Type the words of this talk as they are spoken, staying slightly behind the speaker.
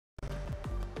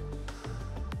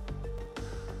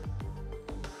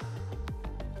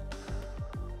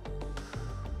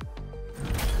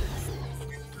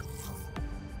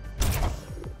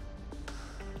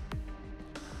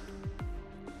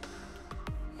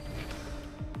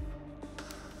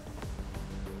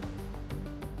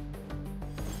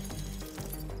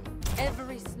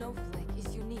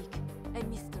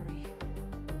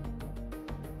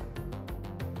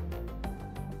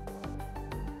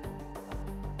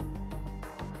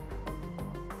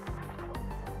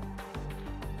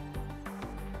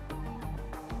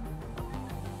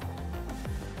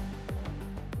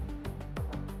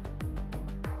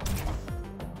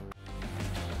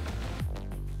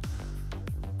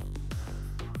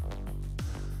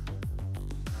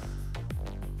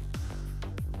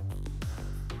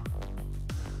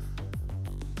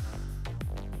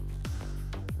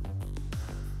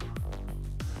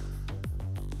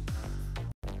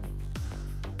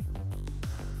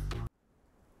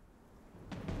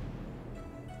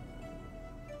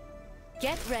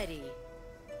Get ready.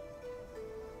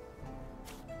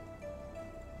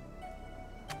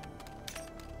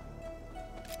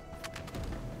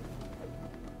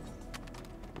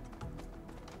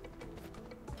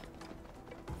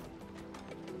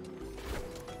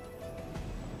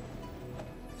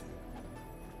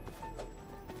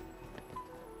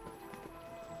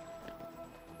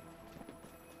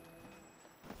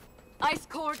 Ice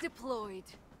core deployed.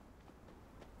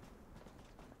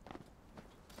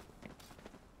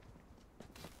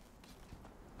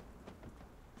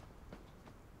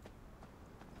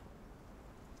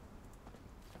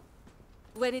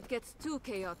 When it gets too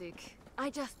chaotic,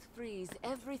 I just freeze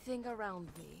everything around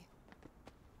me.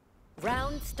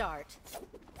 Round start.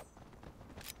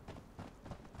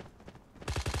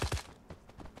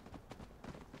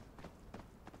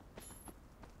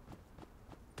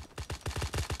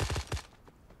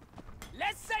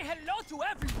 Let's say hello to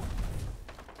everyone!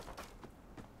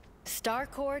 Star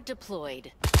core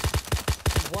deployed.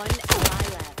 One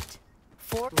ally left.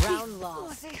 Round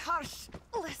lost. Bloody harsh.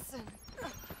 Listen.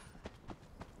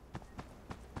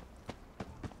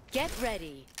 Get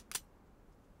ready.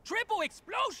 Triple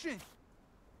explosion!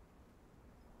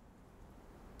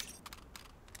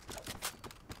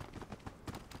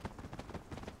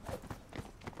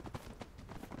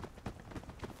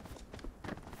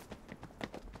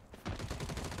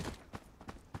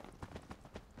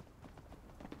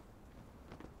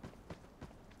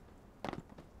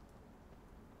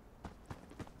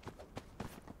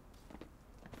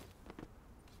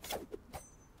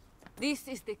 This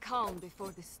is the calm before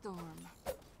the storm.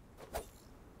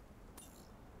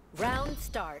 Round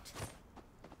start.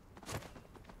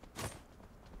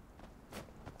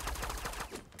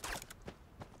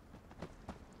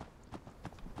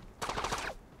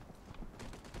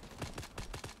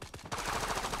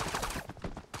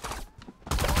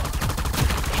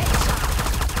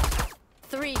 Headshot.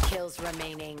 3 kills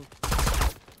remaining.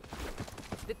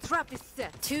 The trap is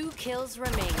set. 2 kills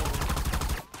remaining.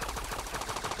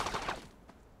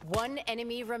 1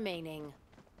 enemy remaining.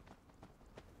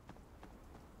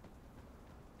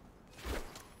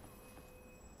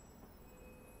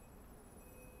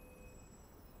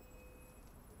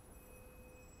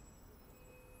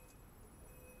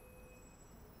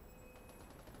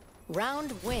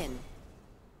 Round win.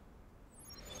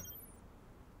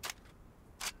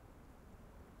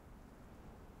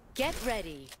 Get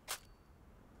ready.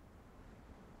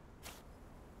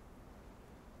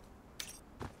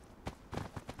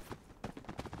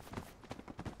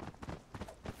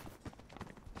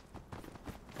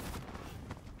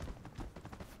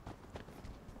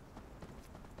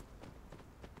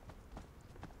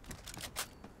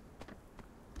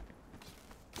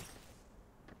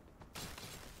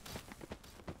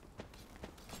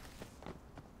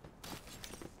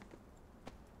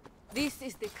 This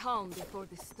is the calm before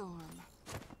the storm.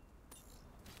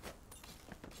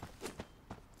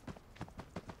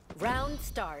 Round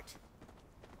start.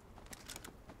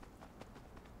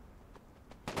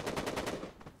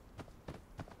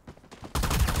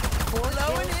 Four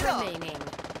kills remaining.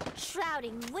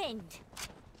 Shrouding wind.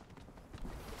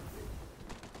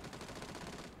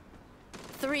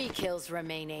 3 kills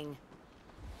remaining.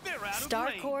 They're out of Star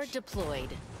range. core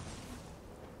deployed.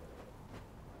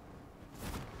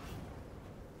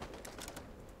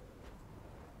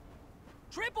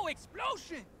 Triple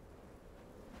explosion!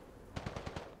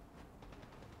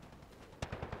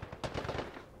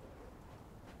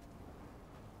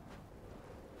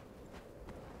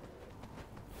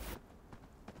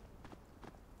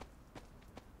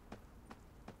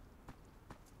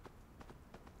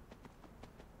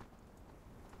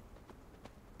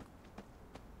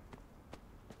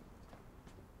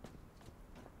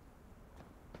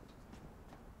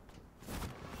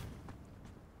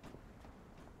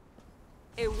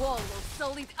 A wall of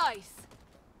solid ice.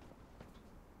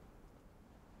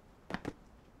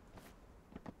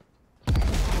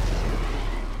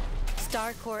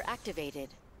 Star core activated.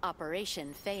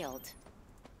 Operation failed.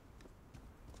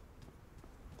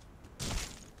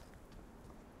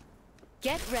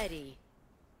 Get ready.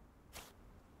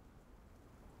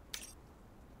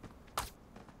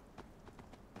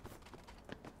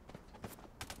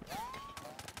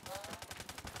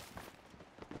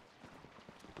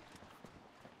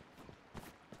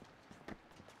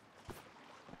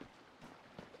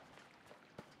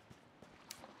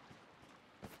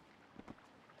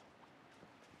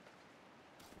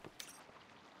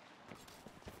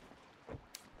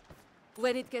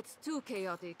 When it gets too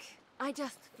chaotic, I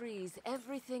just freeze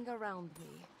everything around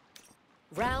me.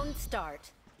 Round start.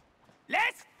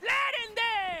 Let's flatten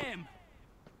them!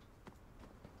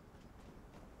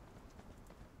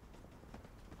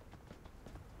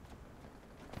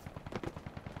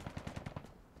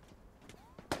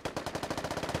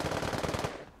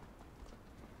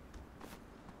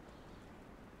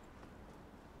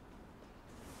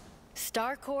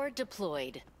 Star Core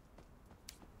deployed.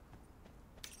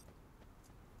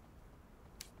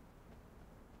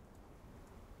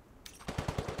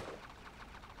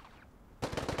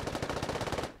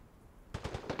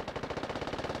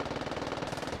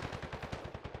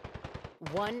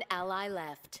 One ally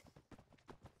left.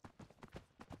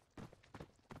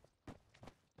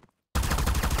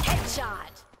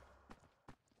 Headshot!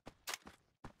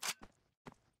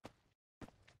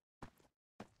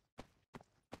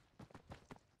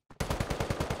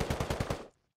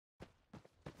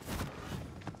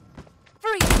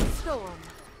 Freezing storm.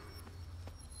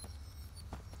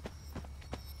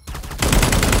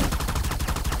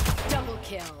 Double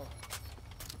kill.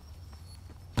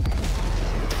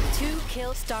 2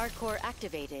 kill. Star Core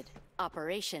activated.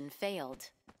 Operation failed.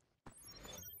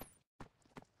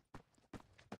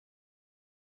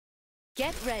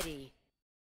 Get ready.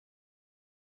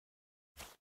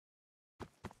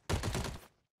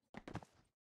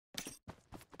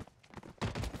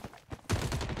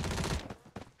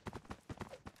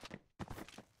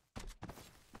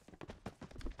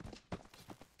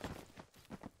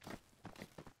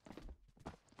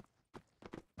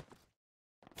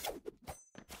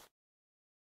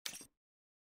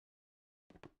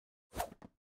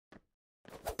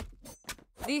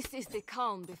 This is the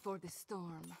calm before the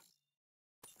storm.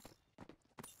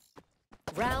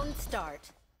 Round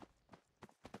start.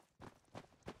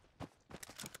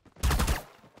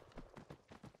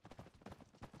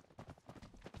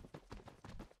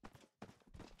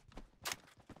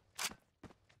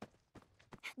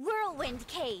 Whirlwind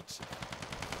cage.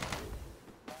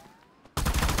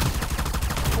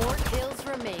 4 kills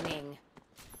remaining.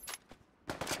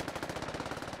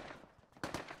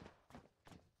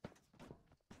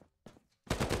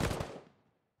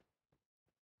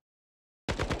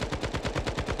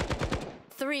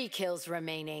 Three kills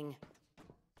remaining.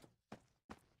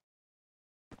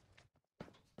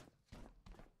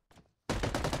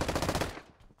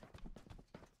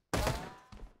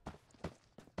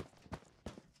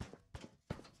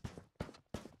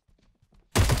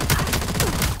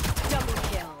 Double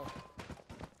kill.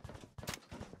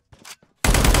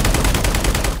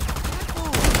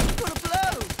 Gonna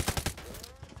blow!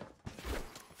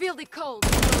 Feel the cold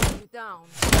slow you down.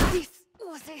 This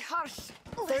was a harsh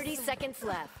 30 lesson. seconds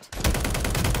left.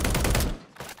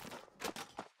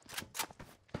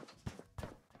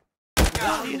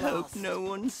 I hope no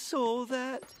one saw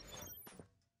that.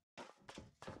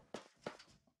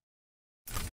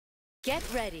 Get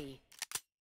ready.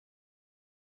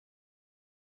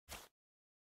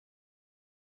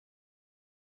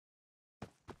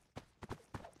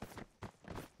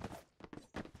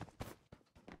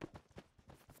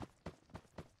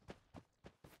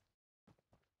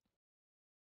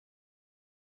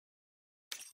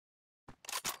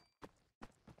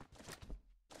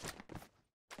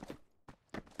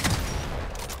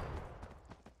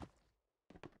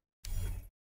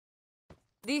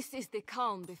 This is the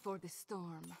calm before the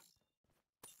storm.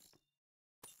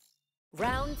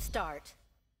 Round start.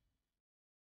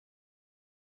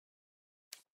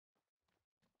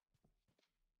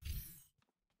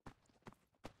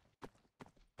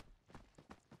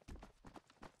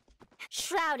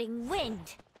 Shrouding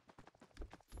wind.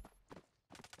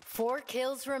 4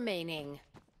 kills remaining.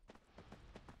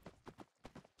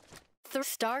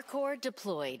 Star Core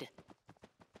deployed.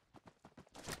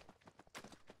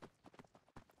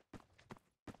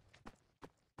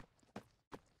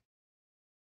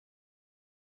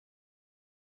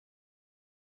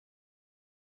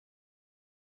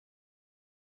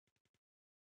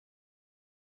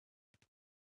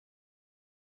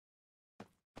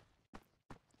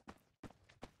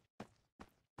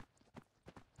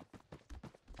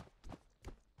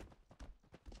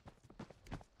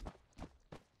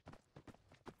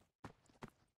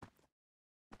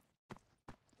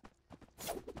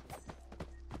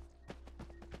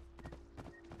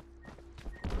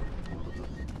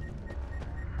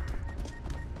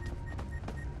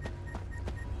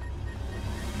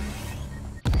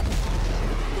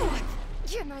 What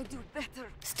can I do better?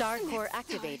 Star Core Next time.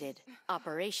 activated.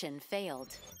 Operation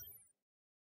failed.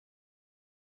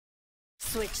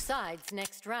 Switch sides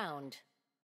next round.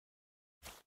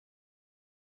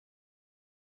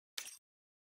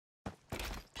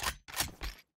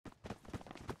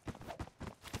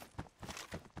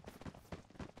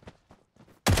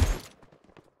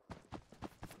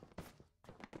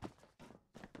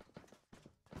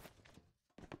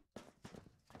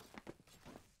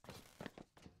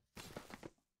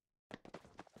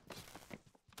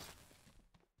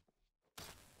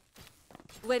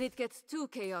 When it gets too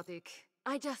chaotic,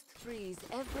 I just freeze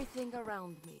everything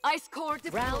around me. Ice core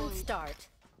deployed. Round start.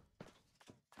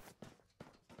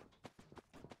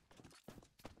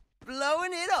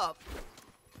 Blowing it up.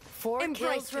 4 Embrace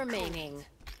kills the cold. remaining.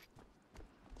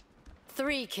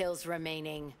 3 kills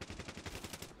remaining.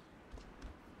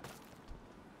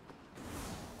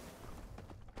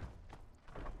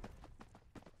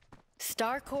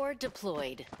 Star core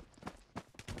deployed.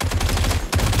 2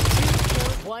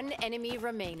 kills, 1 enemy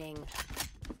remaining.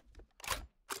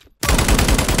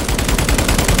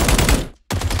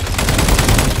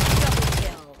 Double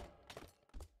kill.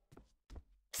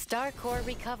 Star core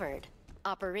recovered.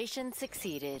 Operation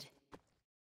succeeded.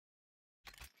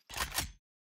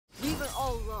 We were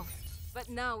all lost, but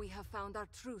now we have found our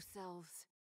true selves.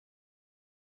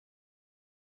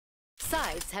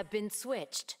 Sides have been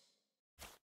switched.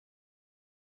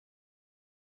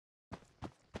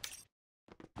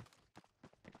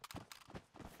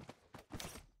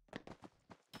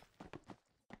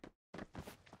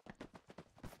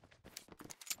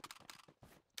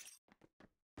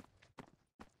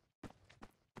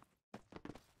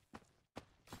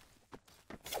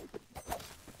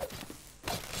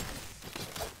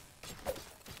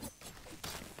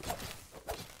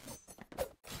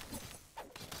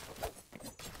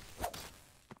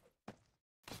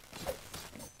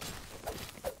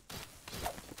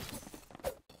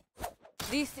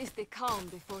 This is the calm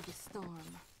before the storm.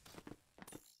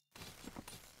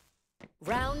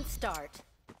 Round start.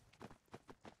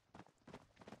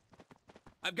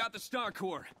 I've got the Star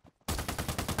Core.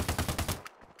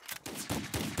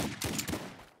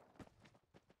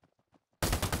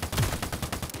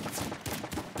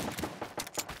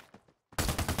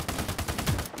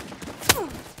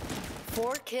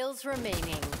 Four kills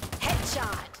remaining.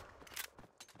 Headshot.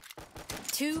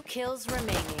 2 kills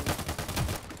remaining.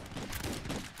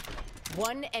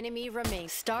 1 enemy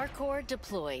remains. Star core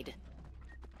deployed.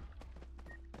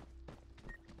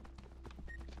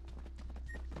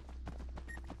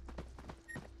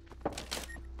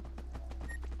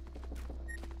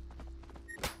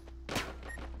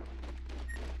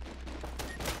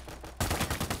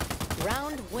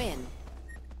 Round win.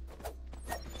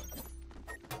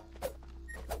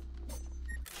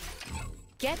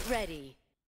 Get ready.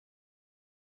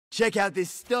 Check out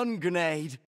this stun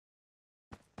grenade.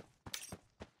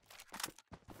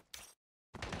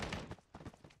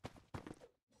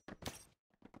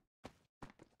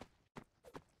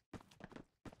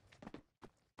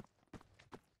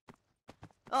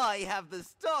 I have the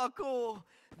Star Core.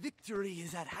 Victory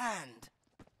is at hand.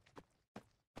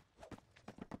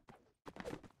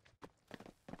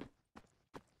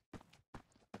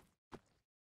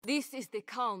 This is the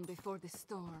calm before the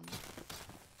storm.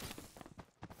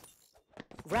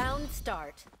 Round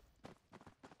start.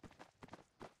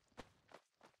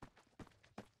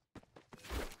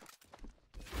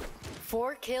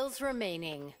 Four kills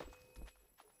remaining.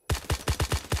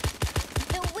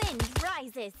 The wind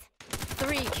rises.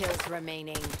 3 kills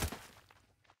remaining.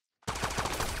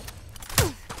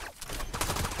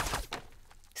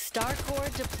 Star core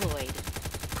deployed.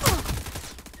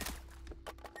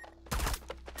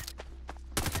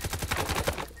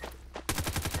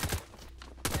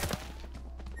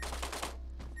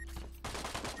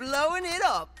 Blowing it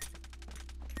up.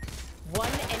 1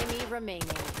 enemy remaining.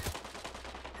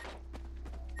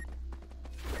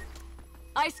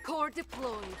 Ice core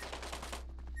deployed.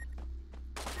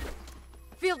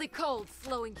 Feel the cold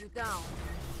slowing you down.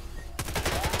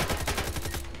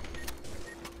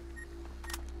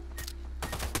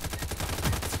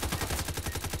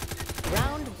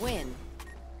 Round win.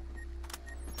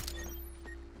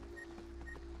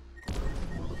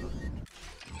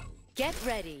 Get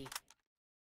ready.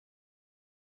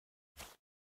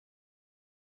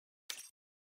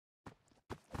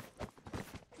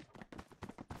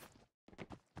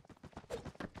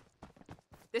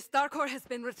 The Star Core has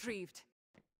been retrieved.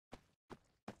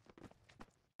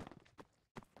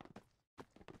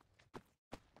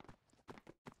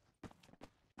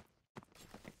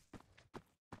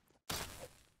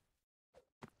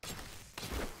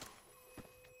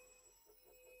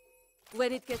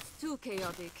 When it gets too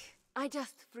chaotic, I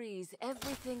just freeze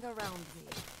everything around me.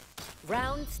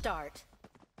 Round start.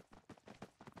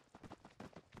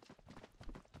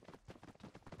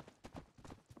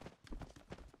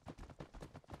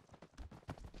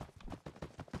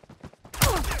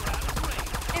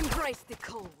 Embrace the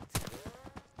cold.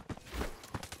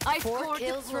 Ice 4 core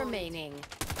kills deployed. remaining.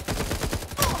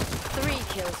 3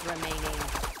 kills remaining.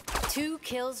 2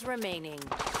 kills remaining.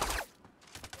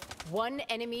 1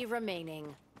 enemy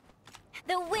remaining.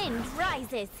 The wind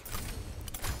rises.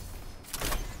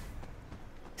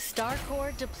 Star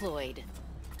Core deployed.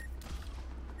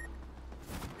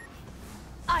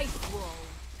 Ice wall.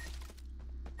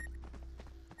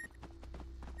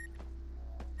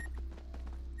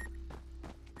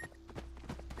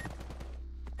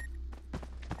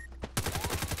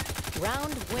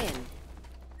 Round win.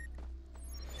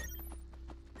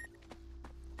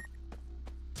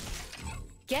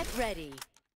 Get ready.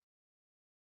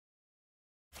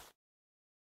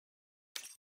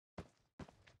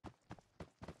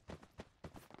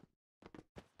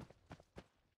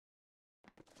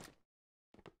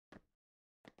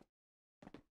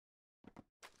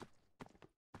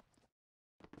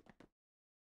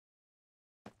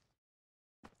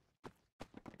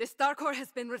 The Star Core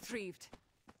has been retrieved.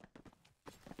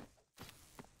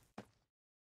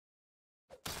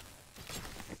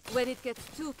 When it gets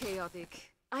too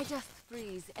chaotic, I just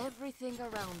freeze everything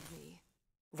around me.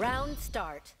 Round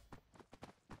start.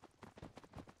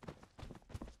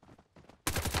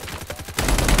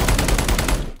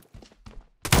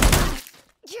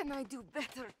 Can I do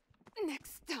better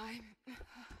next time?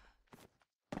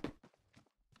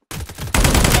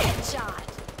 Headshot.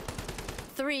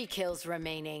 3 kills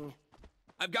remaining.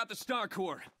 I've got the Star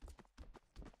Core.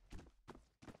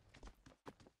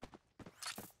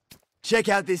 Check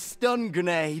out this stun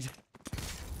grenade.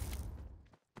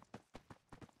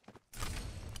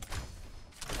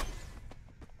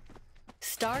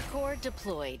 Star Core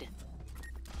deployed.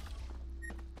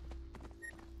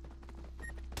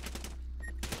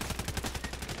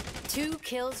 Two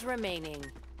kills remaining.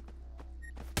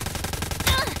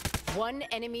 1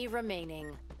 enemy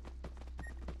remaining.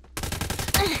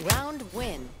 Round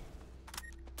win.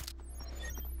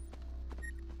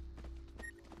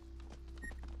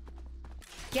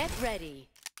 Get ready.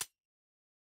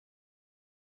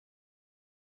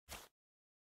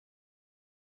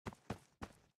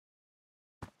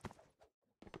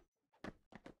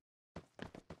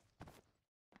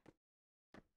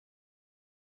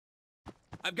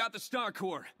 I've got the Star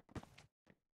Core.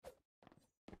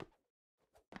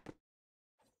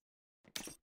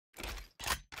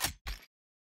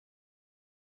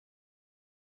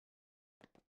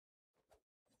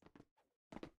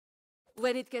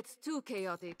 When it gets too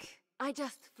chaotic, I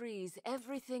just freeze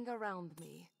everything around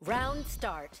me. Round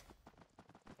start.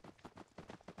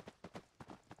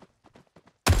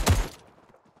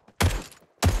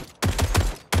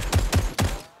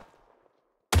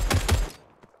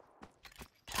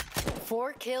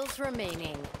 Four kills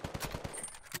remaining.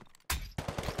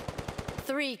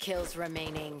 3 kills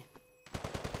remaining.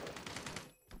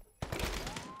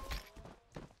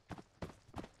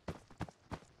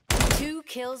 Two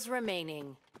kills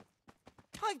remaining.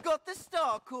 I've got the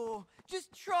Star Core.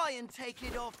 Just try and take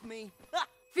it off me. Ha!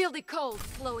 Feel the cold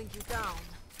slowing you down.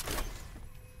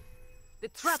 The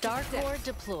trap Star is set. Core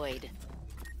deployed.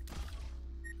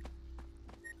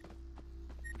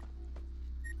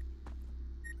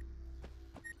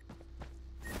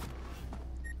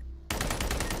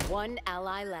 One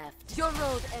ally left. Your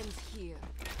road ends here.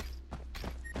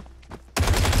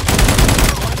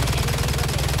 One enemy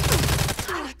remaining.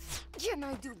 Can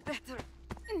I do better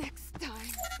next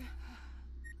time?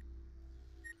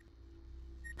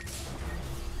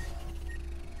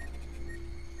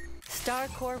 Star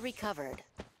Core recovered.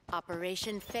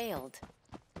 Operation failed.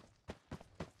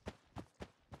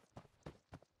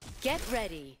 Get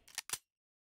ready.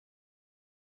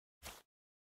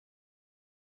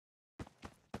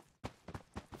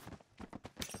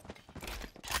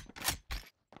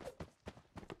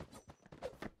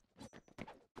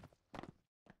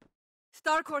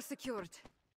 Star Core secured.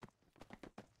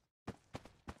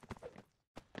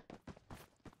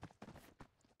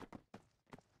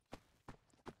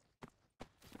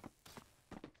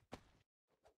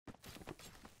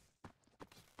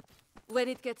 When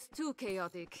it gets too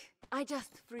chaotic, I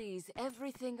just freeze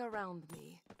everything around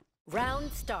me.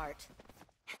 Round start.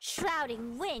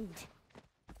 Shrouding wind.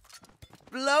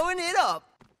 Blowing it up.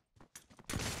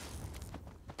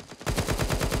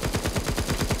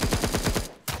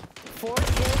 Four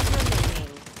kills remaining.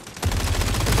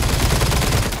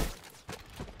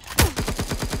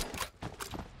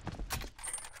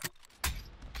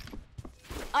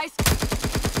 Ice.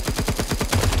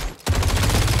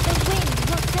 The wind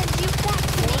will send you back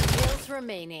to 4 me. kills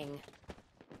remaining.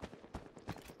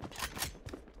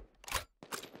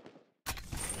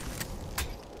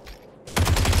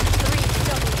 Three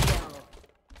double kill.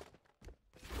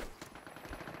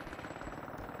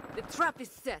 The trap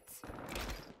is set.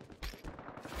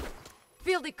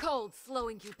 Feel the cold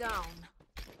slowing you down.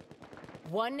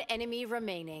 1 enemy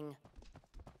remaining.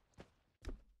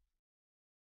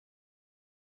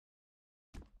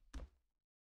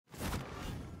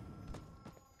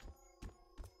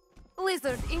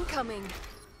 Blizzard incoming.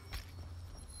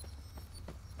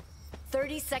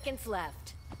 30 seconds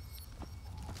left.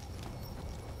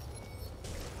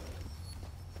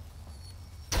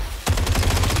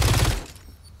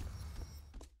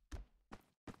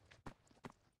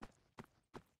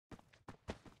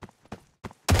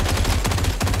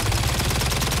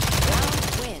 Round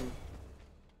win.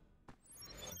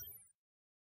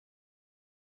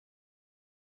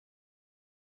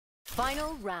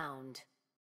 Final round.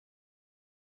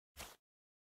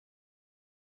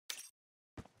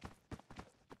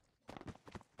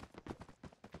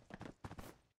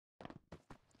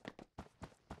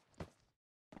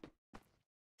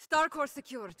 Star core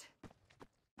secured.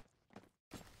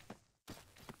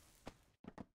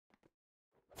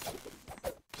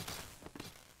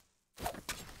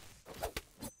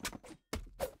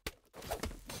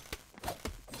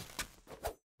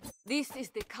 This is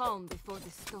the calm before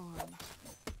the storm.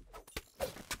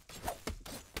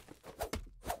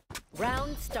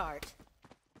 Round start.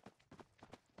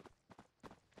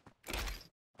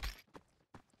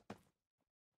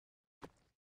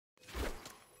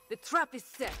 The trap is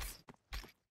set.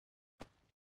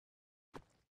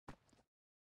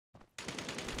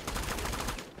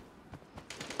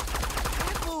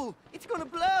 Careful! It's gonna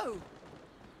blow!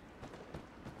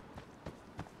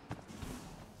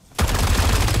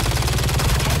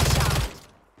 Headshot.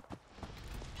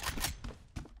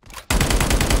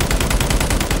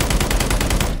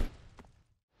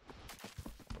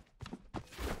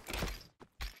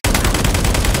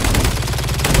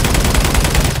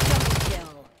 Double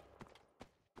kill.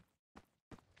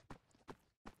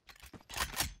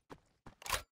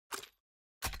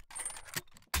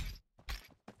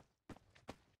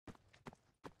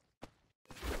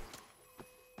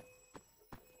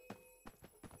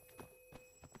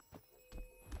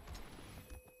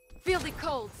 Feel the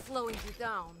cold slowing you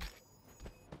down.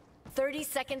 30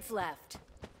 seconds left.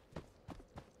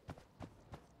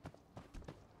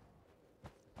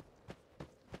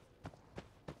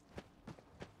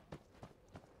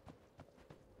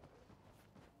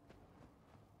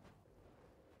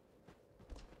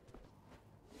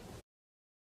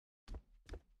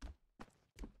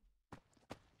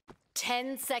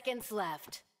 Ten seconds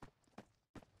left.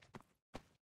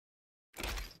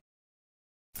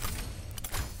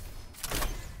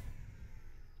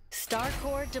 Star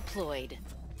core deployed.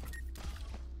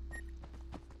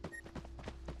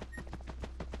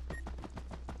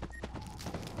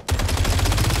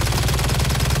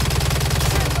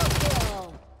 Triple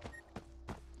kill.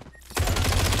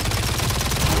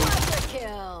 Quadra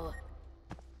kill.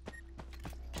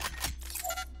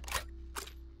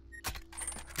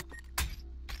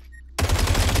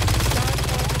 Star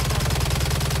core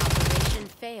recovered. Operation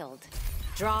failed.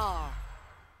 Draw.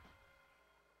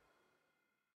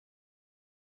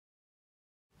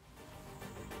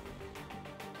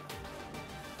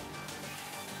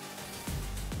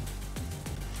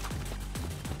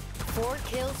 Four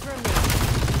kills remain.